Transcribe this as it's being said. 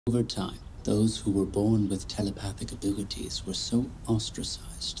Over time, those who were born with telepathic abilities were so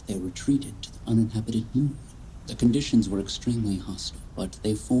ostracized they retreated to the uninhabited moon. The conditions were extremely hostile, but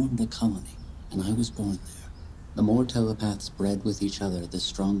they formed a colony, and I was born there. The more telepaths bred with each other, the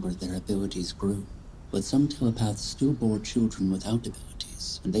stronger their abilities grew. But some telepaths still bore children without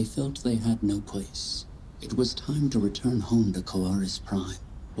abilities, and they felt they had no place. It was time to return home to Colaris Prime,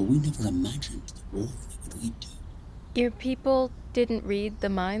 but we never imagined the war it would lead to. Your people didn't read the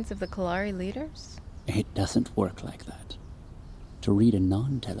minds of the Kalari leaders? It doesn't work like that. To read a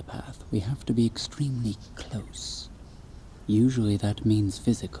non-telepath, we have to be extremely close. Usually that means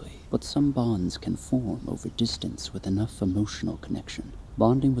physically, but some bonds can form over distance with enough emotional connection.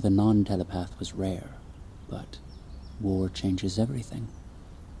 Bonding with a non-telepath was rare, but war changes everything.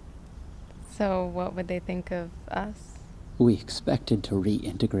 So what would they think of us? We expected to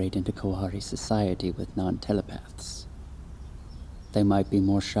reintegrate into Kohari society with non-telepaths. They might be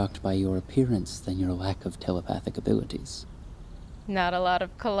more shocked by your appearance than your lack of telepathic abilities. Not a lot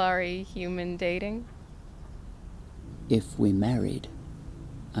of Kalari human dating? If we married,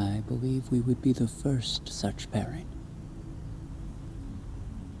 I believe we would be the first such pairing.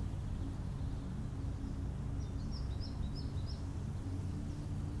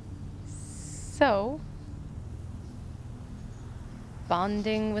 So,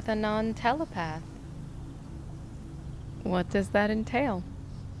 bonding with a non-telepath. What does that entail?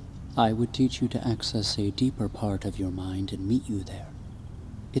 I would teach you to access a deeper part of your mind and meet you there.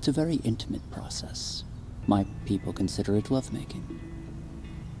 It's a very intimate process. My people consider it lovemaking.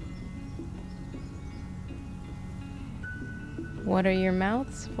 What are your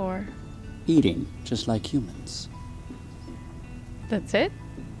mouths for? Eating, just like humans. That's it?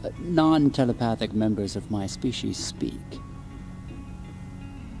 Non-telepathic members of my species speak.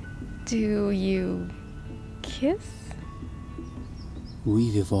 Do you kiss?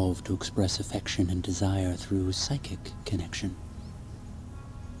 We've evolved to express affection and desire through psychic connection.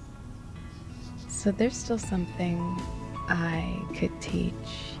 So there's still something I could teach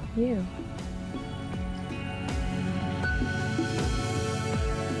you.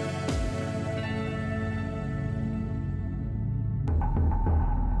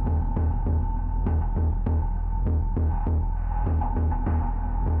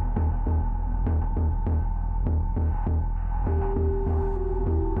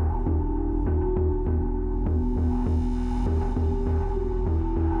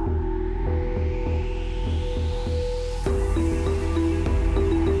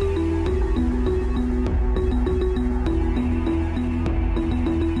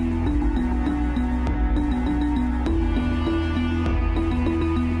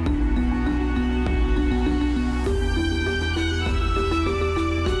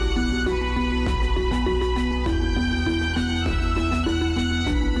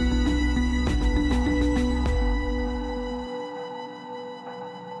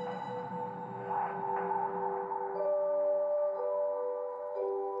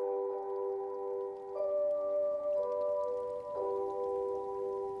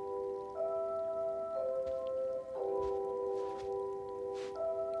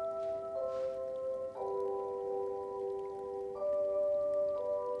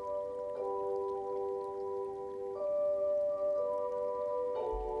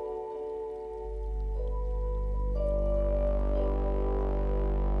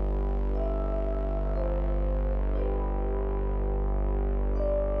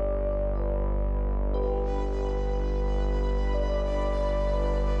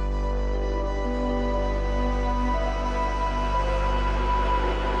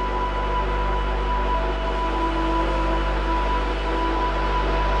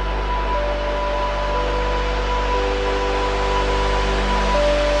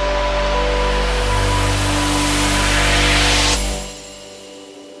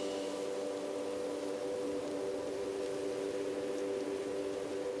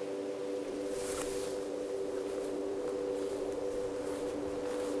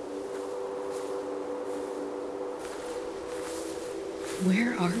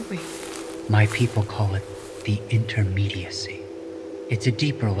 Where are we? My people call it the intermediacy. It's a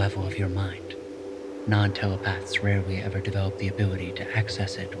deeper level of your mind. Non-telepaths rarely ever develop the ability to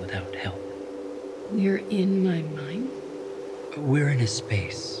access it without help. You're in my mind? We're in a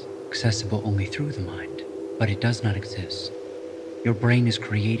space accessible only through the mind, but it does not exist. Your brain is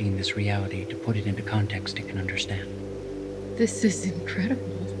creating this reality to put it into context it can understand. This is incredible.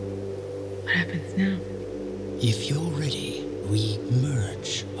 What happens now? If you're ready, we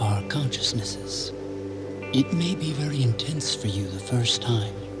merge our consciousnesses. It may be very intense for you the first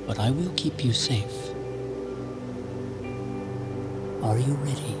time, but I will keep you safe. Are you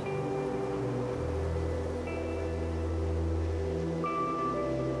ready?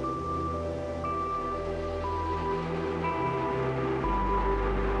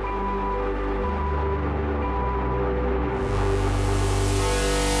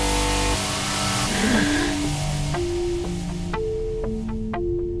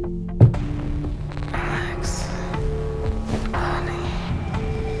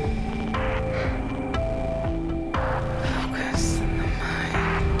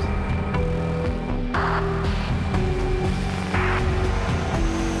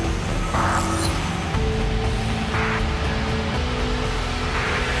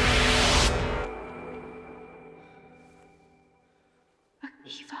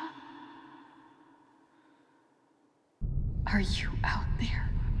 Are you out there?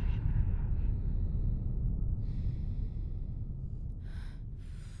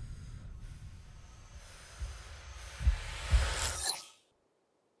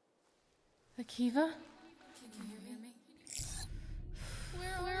 Akiva? Can you hear